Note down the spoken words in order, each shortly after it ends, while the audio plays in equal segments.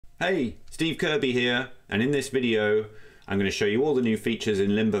Hey, Steve Kirby here, and in this video I'm going to show you all the new features in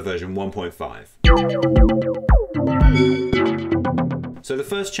Limba version 1.5. So the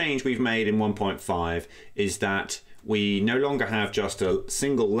first change we've made in 1.5 is that we no longer have just a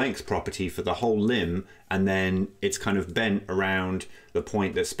single length property for the whole limb and then it's kind of bent around the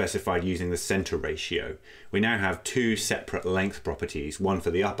point that's specified using the center ratio. We now have two separate length properties, one for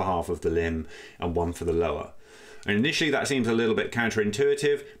the upper half of the limb and one for the lower. And initially that seems a little bit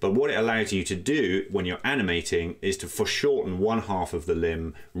counterintuitive, but what it allows you to do when you're animating is to foreshorten one half of the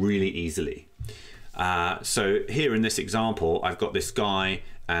limb really easily. So here in this example, I've got this guy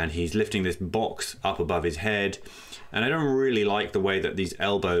and he's lifting this box up above his head. And I don't really like the way that these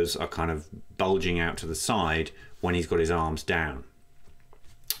elbows are kind of bulging out to the side when he's got his arms down.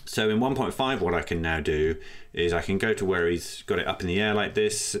 So in 1.5, what I can now do is I can go to where he's got it up in the air like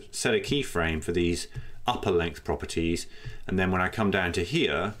this, set a keyframe for these upper length properties, and then when I come down to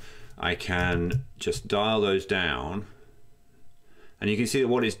here I can just dial those down, and you can see that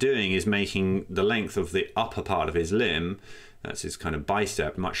what it's doing is making the length of the upper part of his limb, that's his kind of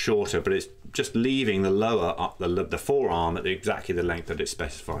bicep, much shorter, but it's just leaving the lower up the forearm at exactly the length that it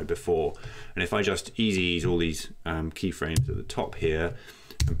specified before. And if I just ease all these keyframes at the top here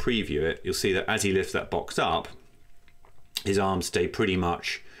and preview it, you'll see that as he lifts that box up, his arms stay pretty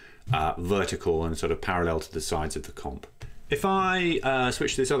much vertical and sort of parallel to the sides of the comp. If I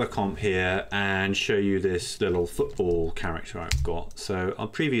switch to this other comp here and show you this little football character I've got, so I'll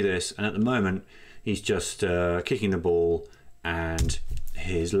preview this, and at the moment he's just kicking the ball and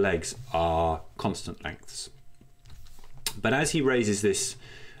his legs are constant lengths. But as he raises this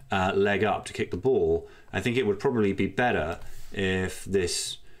leg up to kick the ball, I think it would probably be better if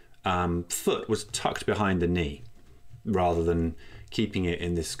this foot was tucked behind the knee rather than keeping it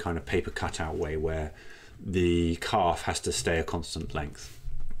in this kind of paper cutout way where the calf has to stay a constant length.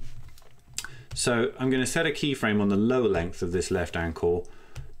 So I'm going to set a keyframe on the lower length of this left ankle,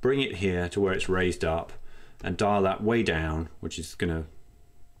 bring it here to where it's raised up, and dial that way down, which is going to,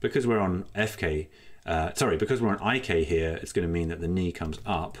 because we're on because we're on IK here, it's going to mean that the knee comes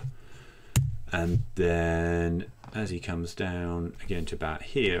up, and then as he comes down again to about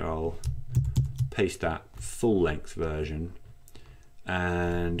here, I'll paste that full length version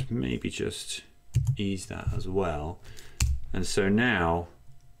and maybe just ease that as well. And so now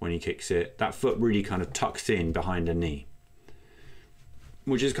when he kicks it, that foot really kind of tucks in behind the knee,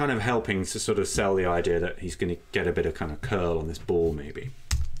 which is kind of helping to sort of sell the idea that he's going to get a bit of kind of curl on this ball maybe.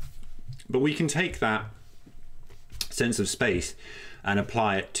 But we can take that sense of space and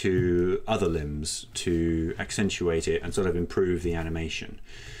apply it to other limbs to accentuate it and sort of improve the animation.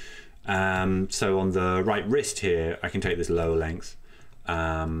 So on the right wrist here, I can take this lower length,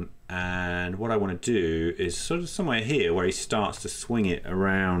 and what I want to do is sort of somewhere here where he starts to swing it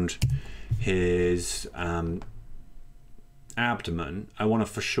around his abdomen. I want to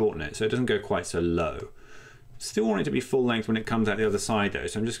foreshorten it so it doesn't go quite so low. Still want it to be full length when it comes out the other side though,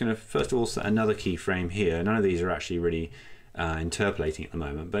 so I'm just going to first of all set another keyframe here. None of these are actually really interpolating at the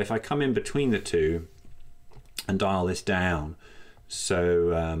moment, but if I come in between the two and dial this down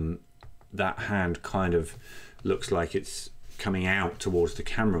so that hand kind of looks like it's coming out towards the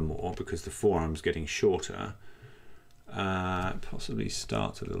camera more because the forearm's getting shorter. Possibly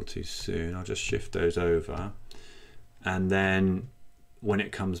starts a little too soon. I'll just shift those over, and then when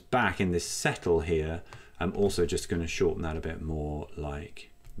it comes back in this settle here, I'm also just going to shorten that a bit more like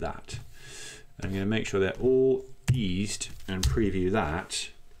that. I'm going to make sure they're all eased and preview that,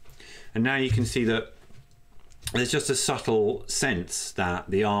 and now you can see that there's just a subtle sense that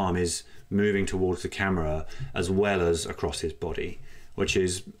the arm is moving towards the camera as well as across his body, which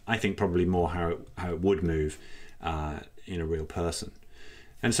is, I think, probably more how it would move in a real person.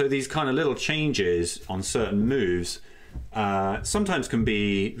 And so these kind of little changes on certain moves sometimes can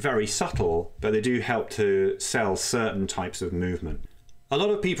be very subtle, but they do help to sell certain types of movement. A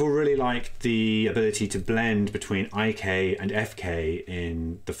lot of people really like the ability to blend between IK and FK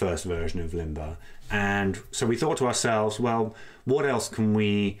in the first version of Limba, and so we thought to ourselves, well, what else can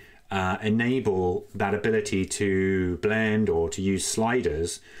we enable that ability to blend or to use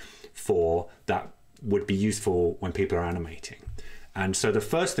sliders for that would be useful when people are animating? And so the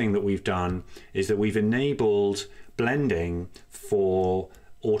first thing that we've done is that we've enabled blending for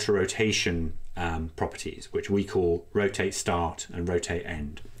auto rotation properties, which we call rotate start and rotate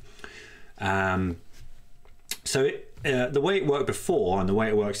end. The way it worked before and the way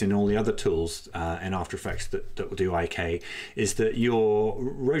it works in all the other tools in After Effects that will do IK is that your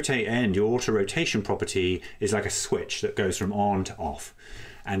rotate end, your auto rotation property, is like a switch that goes from on to off.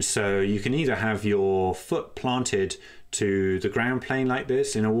 And so you can either have your foot planted to the ground plane like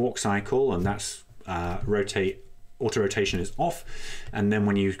this in a walk cycle, and that's auto rotation is off, and then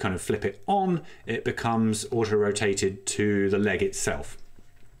when you kind of flip it on, it becomes auto rotated to the leg itself.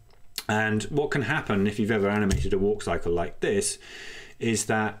 And what can happen if you've ever animated a walk cycle like this is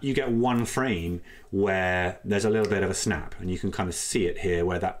that you get one frame where there's a little bit of a snap, and you can kind of see it here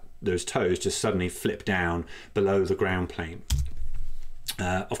where those toes just suddenly flip down below the ground plane.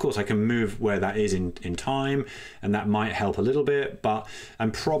 Of course, I can move where that is in time, and that might help a little bit, but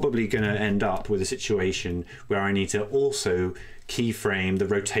I'm probably going to end up with a situation where I need to also keyframe the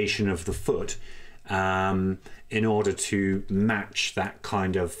rotation of the foot in order to match that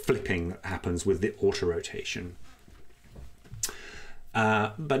kind of flipping that happens with the auto rotation.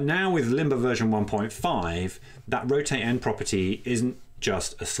 But now with Limbo version 1.5, that rotate end property isn't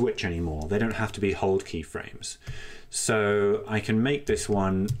just a switch anymore. They don't have to be hold keyframes. So I can make this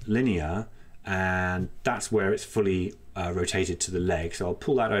one linear, and that's where it's fully rotated to the leg. So I'll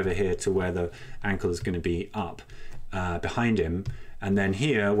pull that over here to where the ankle is going to be up behind him. And then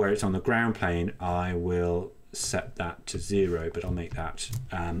here, where it's on the ground plane, I will set that to 0, but I'll make that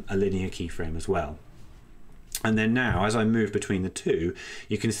a linear keyframe as well. And then now, as I move between the two,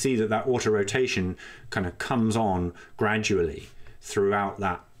 you can see that that auto rotation kind of comes on gradually throughout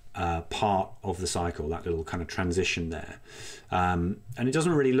that part of the cycle, that little kind of transition there. And it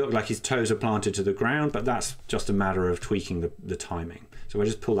doesn't really look like his toes are planted to the ground, but that's just a matter of tweaking the timing. So I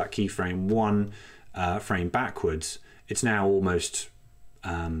just pull that keyframe one frame backwards. It's now almost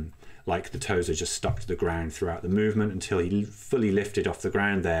like the toes are just stuck to the ground throughout the movement until he fully lifted off the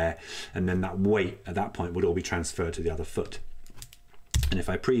ground there, and then that weight at that point would all be transferred to the other foot. And if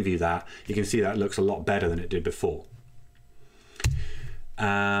I preview that, you can see that looks a lot better than it did before.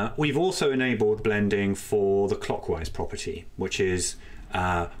 We've also enabled blending for the clockwise property, which is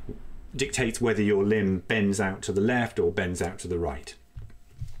dictates whether your limb bends out to the left or bends out to the right.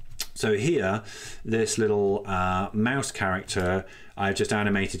 So here, this little mouse character, I've just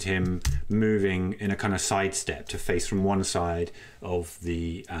animated him moving in a kind of side step to face from one side of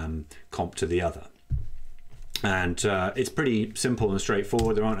the comp to the other. And it's pretty simple and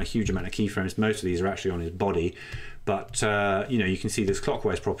straightforward. There aren't a huge amount of keyframes. Most of these are actually on his body. But you know, you can see this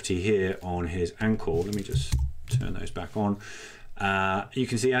clockwise property here on his ankle. Let me just turn those back on. You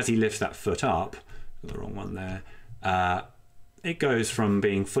can see as he lifts that foot up, got the wrong one there, it goes from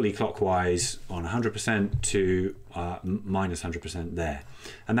being fully clockwise on 100% to minus 100% there.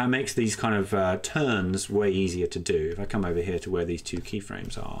 And that makes these kind of turns way easier to do. If I come over here to where these two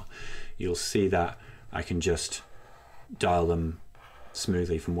keyframes are, you'll see that I can just dial them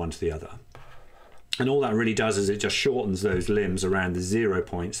smoothly from one to the other. And all that really does is it just shortens those limbs around the 0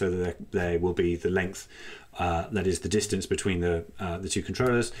 point so that they will be the length, that is the distance between the two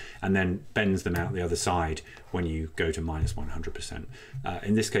controllers, and then bends them out the other side when you go to minus 100%.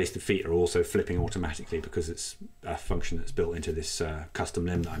 In this case, the feet are also flipping automatically because it's a function that's built into this custom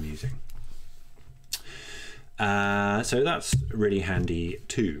limb that I'm using. So that's really handy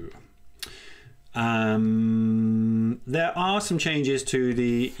too. There are some changes to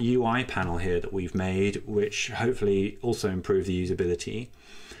the UI panel here that we've made, which hopefully also improve the usability.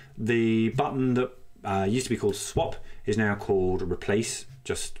 The button that used to be called swap is now called replace,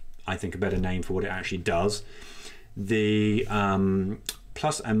 just I think a better name for what it actually does. The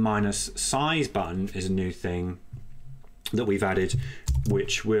plus and minus size button is a new thing that we've added,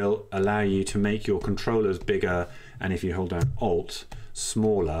 which will allow you to make your controllers bigger, and if you hold down Alt,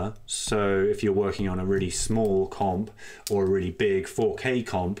 smaller. So if you're working on a really small comp or a really big 4K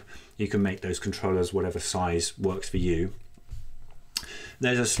comp, you can make those controllers whatever size works for you.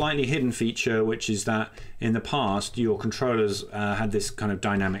 There's a slightly hidden feature, which is that in the past your controllers had this kind of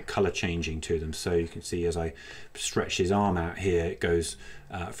dynamic color changing to them. So you can see as I stretch his arm out here, it goes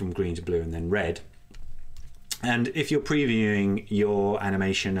from green to blue and then red. And if you're previewing your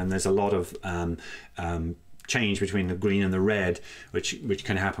animation and there's a lot of change between the green and the red, which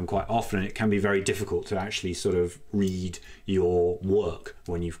can happen quite often, it can be very difficult to actually sort of read your work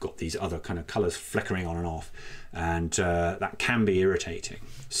when you've got these other kind of colors flickering on and off, and that can be irritating.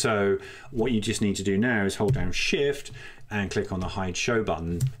 So what you just need to do now is hold down Shift and click on the Hide Show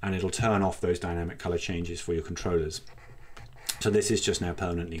button, and it'll turn off those dynamic color changes for your controllers. So this is just now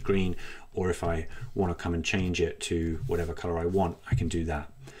permanently green, or if I want to come and change it to whatever color I want, I can do that.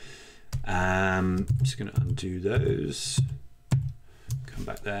 I'm just going to undo those, come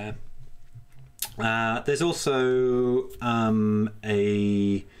back there. There's also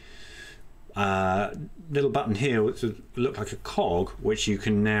a little button here which would look like a cog, which you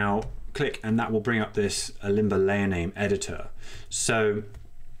can now click, and that will bring up this Limbo layer name editor. So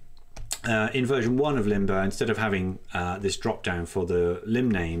In version 1 of Limba, instead of having this drop down for the limb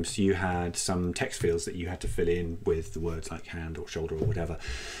names, you had some text fields that you had to fill in with the words like hand or shoulder or whatever.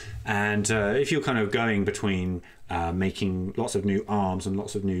 And if you're kind of going between making lots of new arms and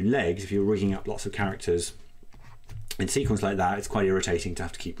lots of new legs, if you're rigging up lots of characters in sequence like that, it's quite irritating to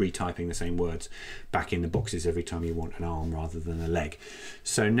have to keep retyping the same words back in the boxes every time you want an arm rather than a leg.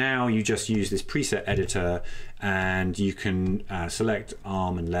 So now you just use this preset editor and you can select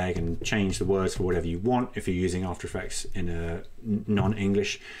arm and leg and change the words for whatever you want if you're using After Effects in a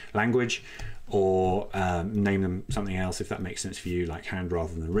non-English language, or name them something else if that makes sense for you, like hand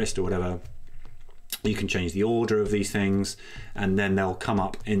rather than wrist or whatever. You can change the order of these things, and then they'll come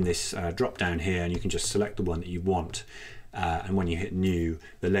up in this drop down here, and you can just select the one that you want. And when you hit new,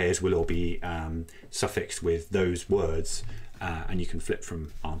 the layers will all be suffixed with those words, and you can flip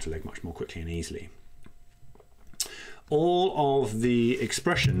from arm to leg much more quickly and easily. All of the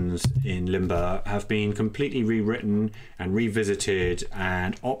expressions in Limba have been completely rewritten and revisited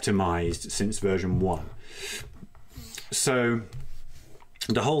and optimized since version 1. So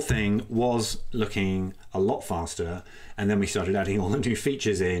the whole thing was looking a lot faster, and then we started adding all the new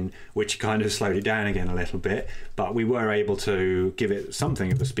features in, which kind of slowed it down again a little bit, but we were able to give it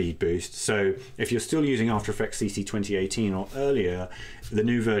something of a speed boost. So if you're still using After Effects CC 2018 or earlier, the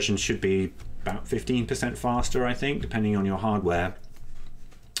new version should be about 15% faster, I think, depending on your hardware.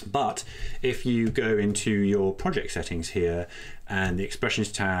 But if you go into your project settings here and the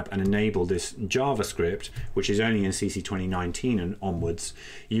expressions tab and enable this JavaScript, which is only in CC 2019 and onwards,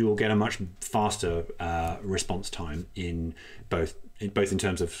 you will get a much faster response time in both in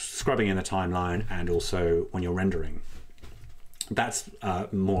terms of scrubbing in the timeline and also when you're rendering. That's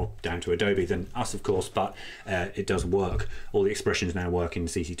more down to Adobe than us, of course, but it does work. All the expressions now work in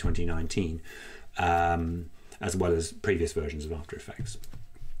CC 2019, as well as previous versions of After Effects.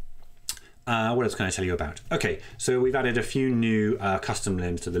 What else can I tell you about? Okay, so we've added a few new custom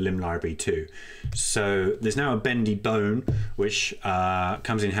limbs to the limb library too. So there's now a bendy bone, which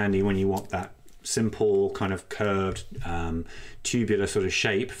comes in handy when you want that simple kind of curved tubular sort of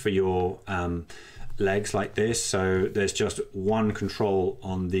shape for your legs like this. So there's just one control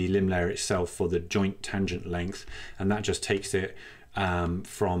on the limb layer itself for the joint tangent length, and that just takes it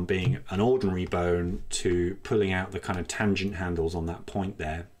from being an ordinary bone to pulling out the kind of tangent handles on that point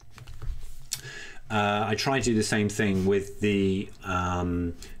there. I tried to do the same thing with the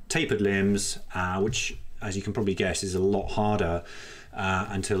tapered limbs, which, as you can probably guess, is a lot harder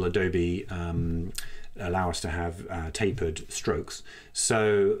until Adobe allow us to have tapered strokes.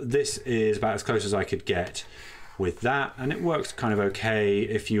 So this is about as close as I could get with that, and it works kind of okay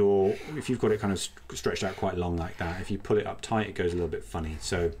if you've got it kind of stretched out quite long like that. If you pull it up tight, it goes a little bit funny.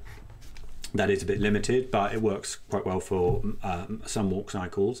 So that is a bit limited, but it works quite well for some walk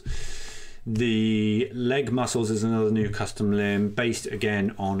cycles. The leg muscles is another new custom limb based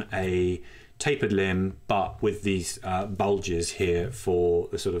again on a tapered limb, but with these bulges here for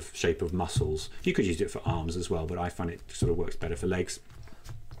the sort of shape of muscles. You could use it for arms as well, but I find it sort of works better for legs.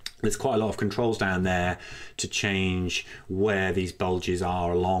 There's quite a lot of controls down there to change where these bulges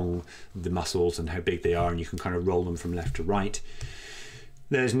are along the muscles and how big they are, and you can kind of roll them from left to right.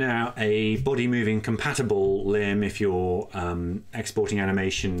 There's now a body moving compatible limb if you're exporting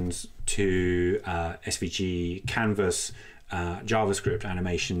animations to SVG, Canvas, JavaScript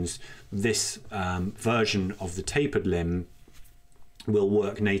animations. This version of the tapered limb will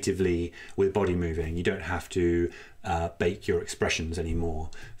work natively with body moving. You don't have to bake your expressions anymore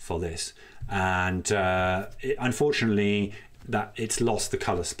for this. And unfortunately, that it's lost the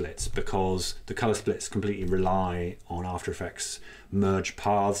color splits, because the color splits completely rely on After Effects merge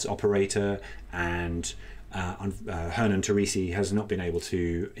paths operator, and Hernan Teresi has not been able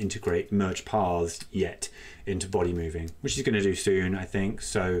to integrate merge paths yet into body moving, which he's going to do soon, I think.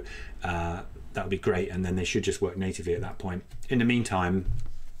 So that would be great, and then they should just work natively at that point. In the meantime,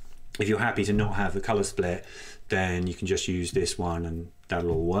 if you're happy to not have the color split, then you can just use this one and that'll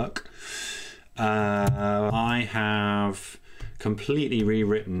all work. I have completely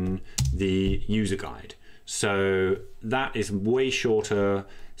rewritten the user guide, so that is way shorter,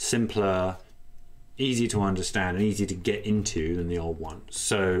 simpler, easy to understand and easy to get into than the old one.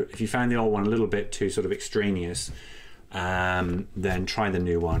 So if you found the old one a little bit too sort of extraneous, then try the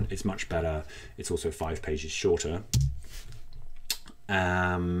new one. It's much better. It's also 5 pages shorter.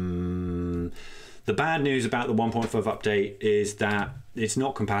 The bad news about the 1.5 update is that it's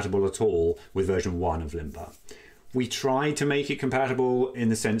not compatible at all with version 1 of Limba. We tried to make it compatible in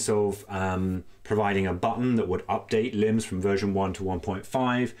the sense of providing a button that would update limbs from version 1 to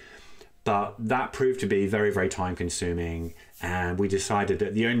 1.5, But that proved to be very, very time consuming, and we decided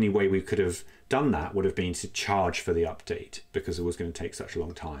that the only way we could have done that would have been to charge for the update, because it was going to take such a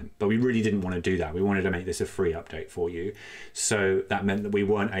long time. But we really didn't want to do that. We wanted to make this a free update for you. So that meant that we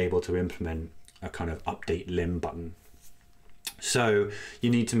weren't able to implement a kind of update limb button. So you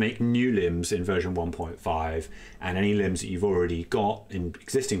need to make new limbs in version 1.5, and any limbs that you've already got in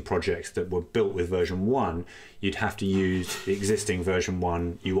existing projects that were built with version 1, you'd have to use the existing version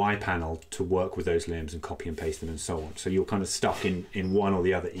 1 UI panel to work with those limbs and copy and paste them and so on. So you're kind of stuck in one or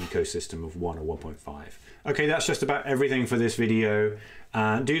the other ecosystem of 1 or 1.5. Okay, that's just about everything for this video.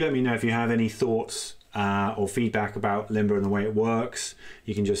 Do let me know if you have any thoughts or feedback about Limber and the way it works.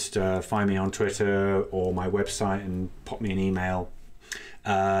 You can just find me on Twitter or my website and pop me an email.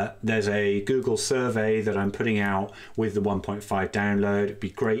 There's a Google survey that I'm putting out with the 1.5 download. It'd be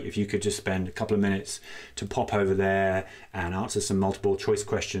great if you could just spend a couple of minutes to pop over there and answer some multiple choice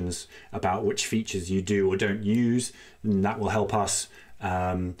questions about which features you do or don't use, and that will help us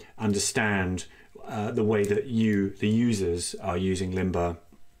understand the way that the users are using Limber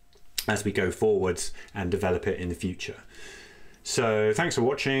as we go forwards and develop it in the future. So thanks for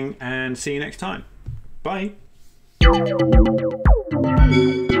watching, and see you next time. Bye.